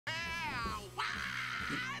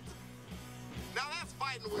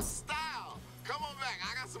hitting with style. Come on back,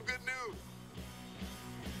 I got some good news.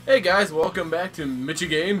 Hey guys, welcome back to Mitchey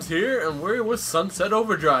Games here, and we're with Sunset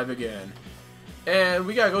Overdrive again. And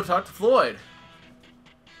we gotta go talk to Floyd.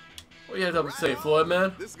 What do you have to say, Floyd,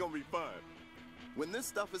 man? This is gonna be fun. When this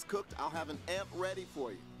stuff is cooked, I'll have an amp ready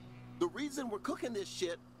for you. The reason we're cooking this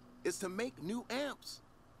shit is to make new amps.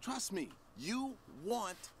 Trust me, you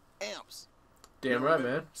want amps. Damn right,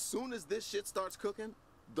 man. Soon as this shit starts cooking,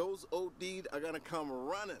 those OD'd are gonna come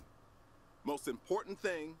running. Most important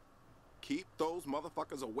thing, keep those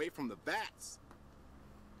motherfuckers away from the vats.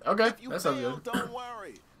 Okay, if you that sounds fail, good. Don't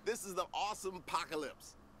worry. This is the awesome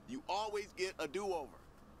apocalypse. You always get a do-over.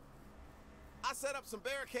 I set up some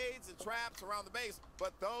barricades and traps around the base,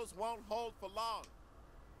 but those won't hold for long.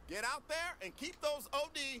 Get out there and keep those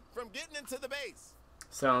OD from getting into the base.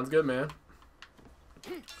 Sounds good, man.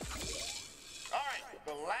 All right,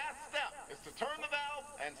 the last step is to turn the valve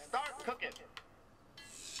and start cooking.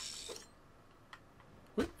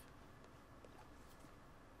 What?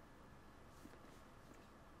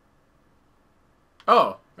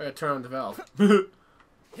 Oh, I gotta turn on the valve.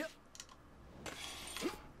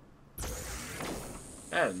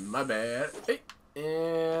 And my bad. Hey,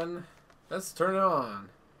 and let's turn it on.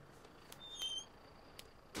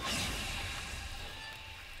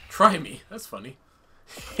 Try me. That's funny.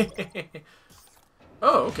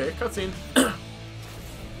 Oh, okay. Cutscene.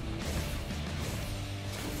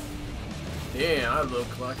 Damn, I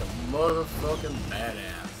look like a motherfucking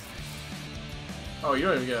badass. Oh, you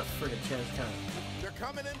don't even get a freaking chance, kind of. They're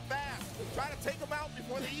coming in fast. Try to take them out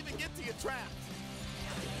before they even get to your traps.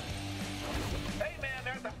 Hey man,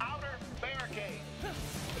 there's the outer barricade.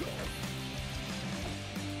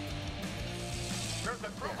 There's a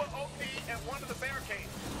group of OP in one of the barricades.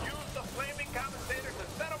 Use the flaming compensator to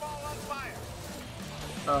set them all on fire.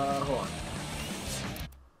 Hold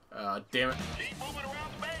on. Damn it. Keep moving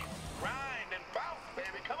around the base. Grind and bounce,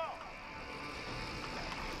 baby. Come on.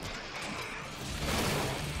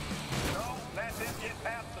 No, that didn't get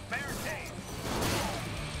past the barricade.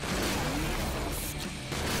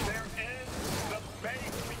 There is the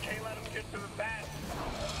base. We can't let them get to the back.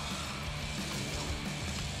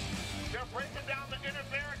 They're breaking down the inner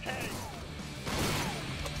barricade.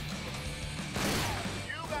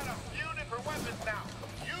 You got a few different weapons now.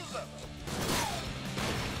 Use them.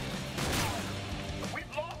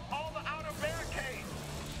 We've lost all the outer barricades.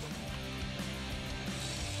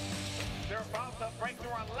 They're about to break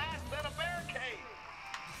through our last set of barricades.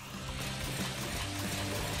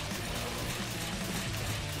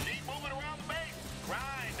 Keep moving around the base.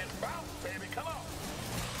 Grind and bounce, baby. Come on.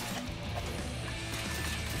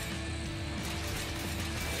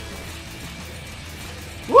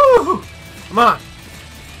 Woo! Come on.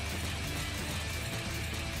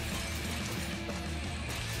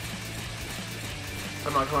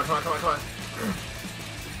 Come on, come on, come on, come on, come on.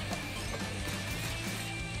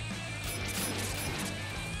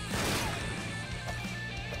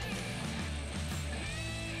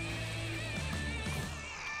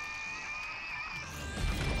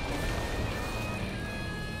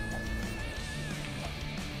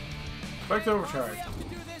 Back to overcharge.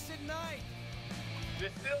 The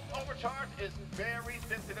still overcharge is very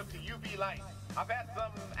sensitive to UV light. I've had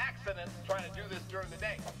some accidents trying to do this during the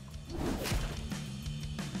day.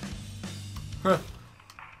 Huh.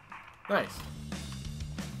 Nice.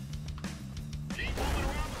 Keep moving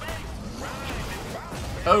around the base. Grind and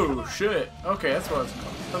bounce. Oh shit. Okay, that's what it's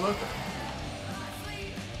called. Oh, look.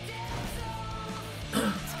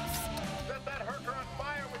 Set that herker on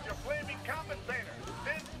fire with your flaming compensator.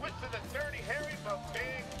 Then switch to the dirty Harry for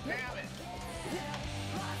big damage.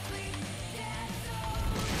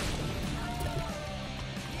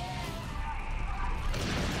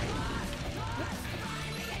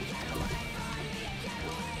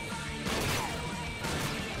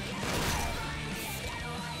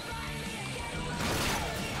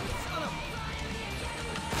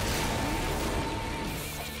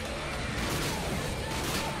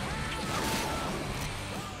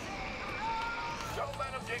 Don't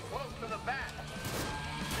let them get close to the back.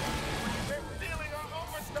 They're stealing our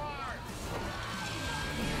overstars.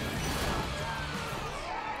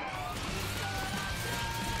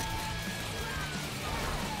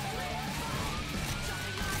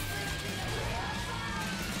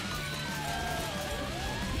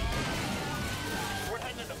 We're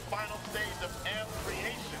heading to the final stage of amp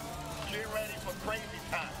creation. Get ready for crazy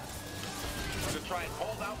time. To try and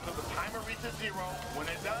hold out till the timer reaches 0. When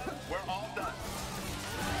it does, we're all done.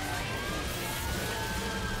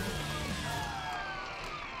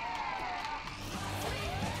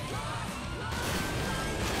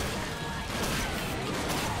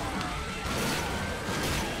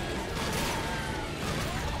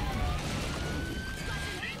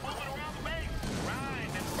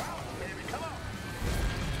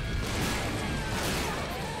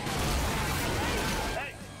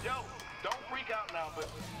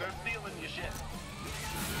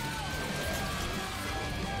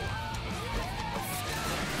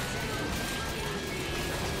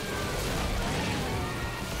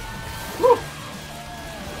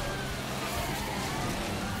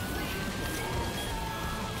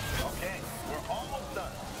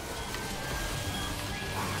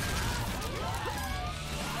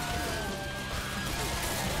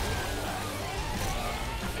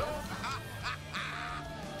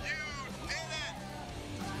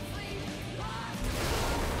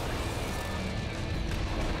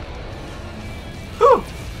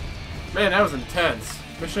 Man, that was intense.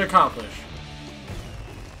 Mission accomplished.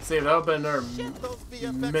 See, if that would have been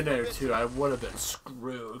another minute or two, I would have been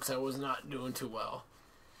screwed because I was not doing too well.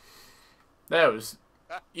 That was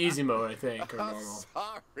easy mode, I think, or normal.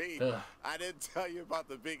 Sorry, Ugh. I didn't tell you about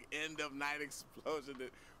the big end of night explosion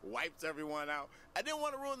that wipes everyone out. I didn't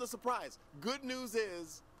want to ruin the surprise. Good news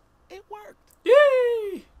is, it worked.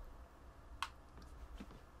 Yay!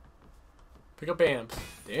 Pick up AMPS.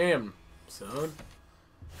 Damn, son.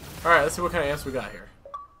 Alright, let's see what kind of AMPS we got here.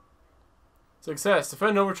 Success.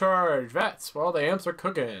 Defend overcharge. VATS while the AMPS are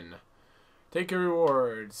cooking. Take your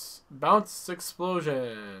rewards. Bounce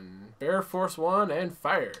explosion. Bear force 1 and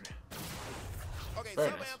fired. Okay, Very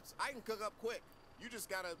some nice. amps I can cook up quick. You just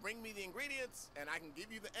gotta bring me the ingredients and I can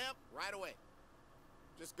give you the amp right away.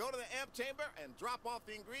 Just go to the amp chamber and drop off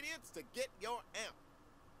the ingredients to get your amp.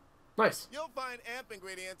 Nice. You'll find amp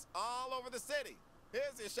ingredients all over the city.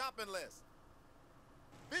 Here's your shopping list.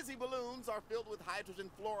 Fizzy balloons are filled with hydrogen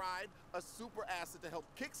fluoride, a super acid to help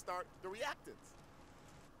kickstart the reactants.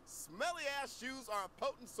 Smelly ass shoes are a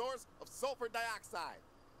potent source of sulfur dioxide.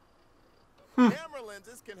 Camera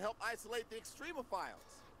lenses can help isolate the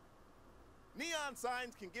extremophiles. Neon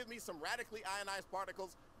signs can give me some radically ionized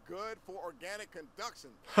particles good for organic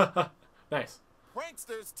conduction. Nice.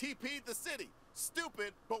 Pranksters TP'd the city.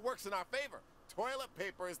 Stupid, but works in our favor. Toilet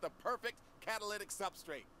paper is the perfect catalytic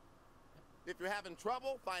substrate. If you're having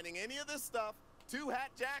trouble finding any of this stuff, Two Hat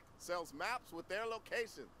Jack sells maps with their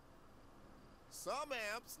location. Some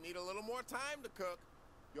amps need a little more time to cook.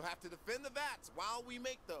 You'll have to defend the vats while we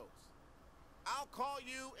make those. I'll call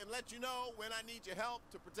you and let you know when I need your help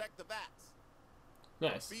to protect the vats.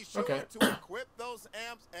 Nice. Be sure Okay. to equip those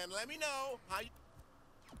amps and let me know how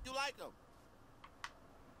you like them.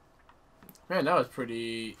 Man, that was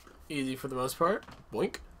pretty easy for the most part.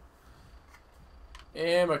 Boink.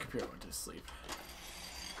 And my computer went to sleep.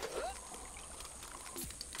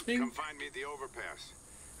 Bing. Come find me at the overpass.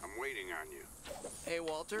 I'm waiting on you. Hey,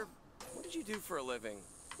 Walter, what did you do for a living?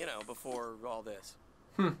 You know, before all this.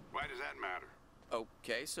 Why does that matter?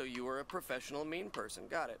 Okay, so you were a professional mean person.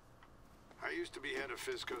 Got it. I used to be head of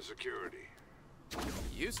Fisco Security.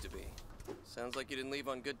 Used to be. Sounds like you didn't leave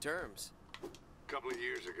on good terms. A couple of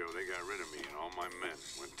years ago, they got rid of me and all my men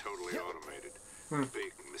went totally automated.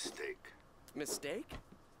 Big mistake. Mistake?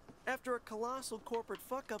 After a colossal corporate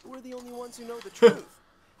fuck-up, we're the only ones who know the truth.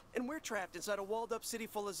 And we're trapped inside a walled-up city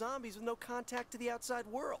full of zombies with no contact to the outside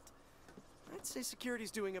world. I'd say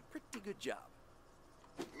security's doing a pretty good job.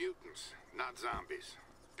 Mutants, not zombies.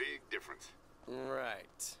 Big difference.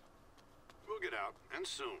 Right. We'll get out, and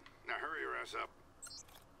soon. Now hurry your ass up.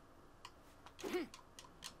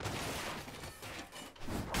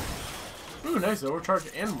 Ooh, nice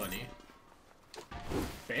overcharge and money.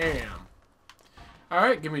 Bam.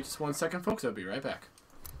 Alright, give me just 1 second, folks. I'll be right back.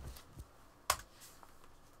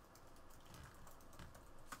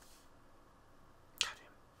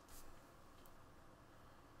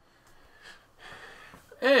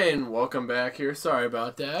 And welcome back here. Sorry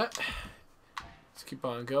about that. Let's keep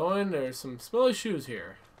on going. There's some smelly shoes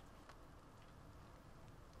here.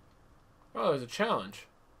 Oh, there's a challenge.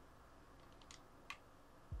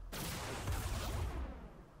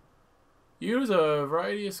 Use a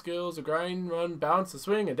variety of skills to grind, run, bounce, and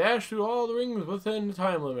swing, and dash through all the rings within the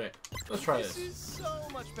time limit. Let's try this. This is so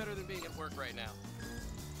much better than being at work right now.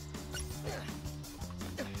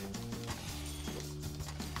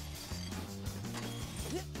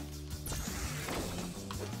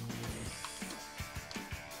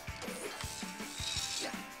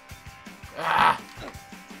 Ah!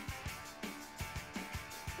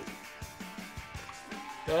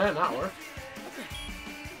 Did that not work?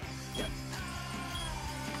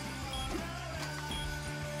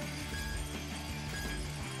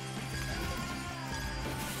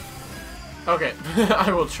 Okay,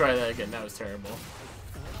 I will try that again. That was terrible.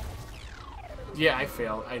 Yeah, I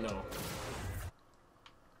failed. I know.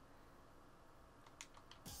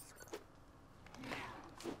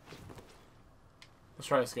 Let's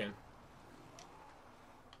try this again.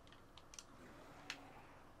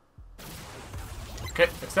 Okay,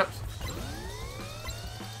 accept.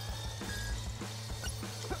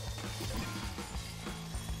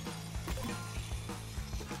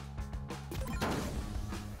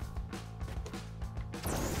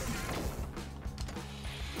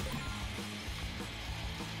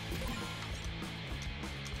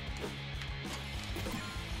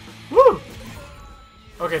 Woo!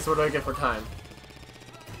 Okay, so what do I get for time?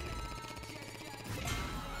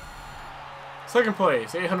 Second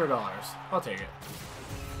place, $800. I'll take it.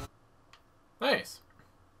 Nice.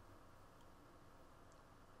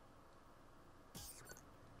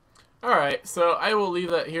 Alright, so I will leave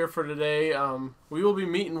that here for today. We will be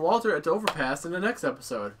meeting Walter at the overpass in the next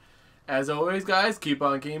episode. As always, guys, keep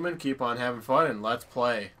on gaming, keep on having fun, and let's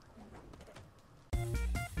play.